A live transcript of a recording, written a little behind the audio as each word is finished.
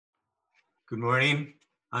Good morning.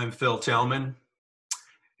 I'm Phil Tellman.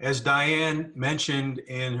 As Diane mentioned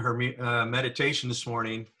in her meditation this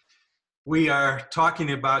morning, we are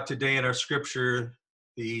talking about today in our scripture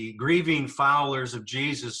the grieving followers of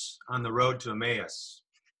Jesus on the road to Emmaus.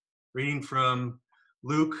 Reading from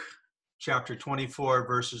Luke chapter 24,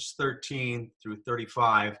 verses 13 through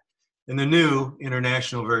 35 in the New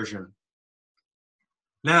International Version.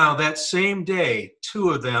 Now, that same day, two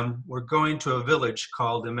of them were going to a village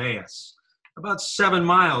called Emmaus, about 7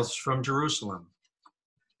 miles from Jerusalem.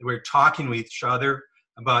 They were talking with each other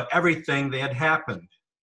about everything that had happened.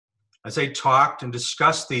 As they talked and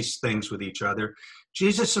discussed these things with each other,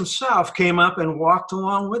 Jesus himself came up and walked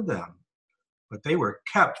along with them, but they were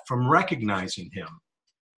kept from recognizing him.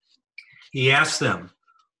 He asked them,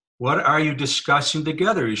 "What are you discussing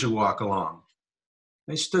together as you walk along?"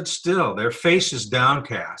 They stood still, their faces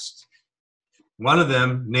downcast. One of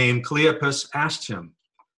them, named Cleopas, asked him,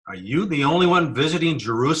 "Are you the only one visiting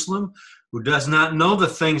Jerusalem who does not know the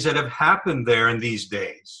things that have happened there in these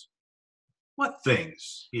days?" "What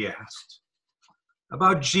things?" he asked.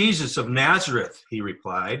 "About Jesus of Nazareth," he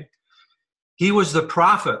replied. "He was the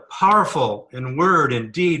prophet, powerful in word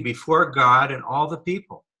and deed before God and all the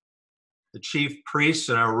people. The chief priests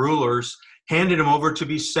and our rulers handed him over to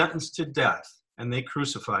be sentenced to death, and they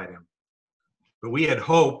crucified him. But we had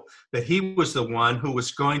hope that he was the one who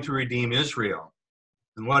was going to redeem Israel.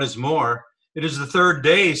 And what is more, it is the third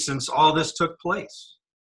day since all this took place.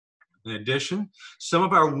 In addition, some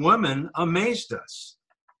of our women amazed us.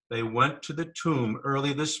 They went to the tomb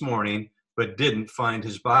early this morning, but didn't find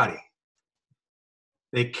his body.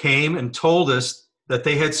 They came and told us that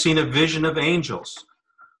they had seen a vision of angels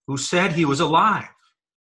who said he was alive.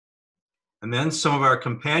 And then some of our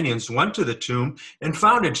companions went to the tomb and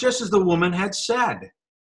found it just as the woman had said,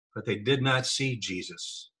 but they did not see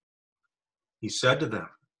Jesus." He said to them,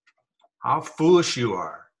 "How foolish you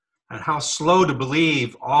are, and how slow to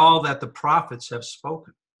believe all that the prophets have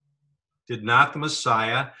spoken. Did not the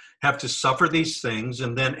Messiah have to suffer these things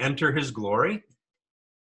and then enter his glory?"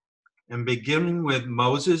 And beginning with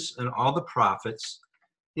Moses and all the prophets,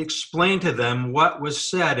 he explained to them what was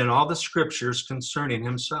said in all the scriptures concerning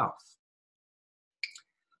himself.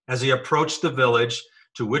 As he approached the village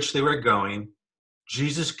to which they were going,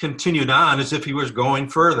 Jesus continued on as if he was going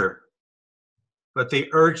further. But they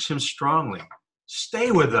urged him strongly,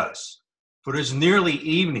 "Stay with us, for it is nearly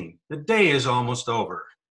evening. The day is almost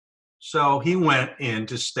over." So he went in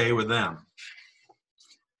to stay with them.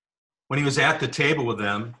 When he was at the table with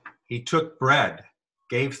them, he took bread,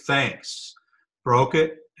 gave thanks, broke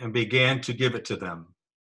it, and began to give it to them.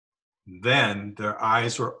 Then their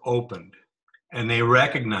eyes were opened, and they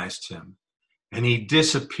recognized him, and he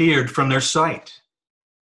disappeared from their sight.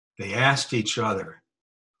 They asked each other,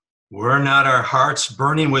 "Were not our hearts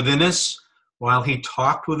burning within us while he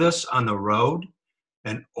talked with us on the road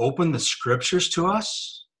and opened the scriptures to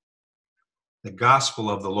us?" The gospel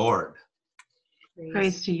of the Lord.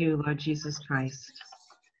 Praise to you, Lord Jesus Christ.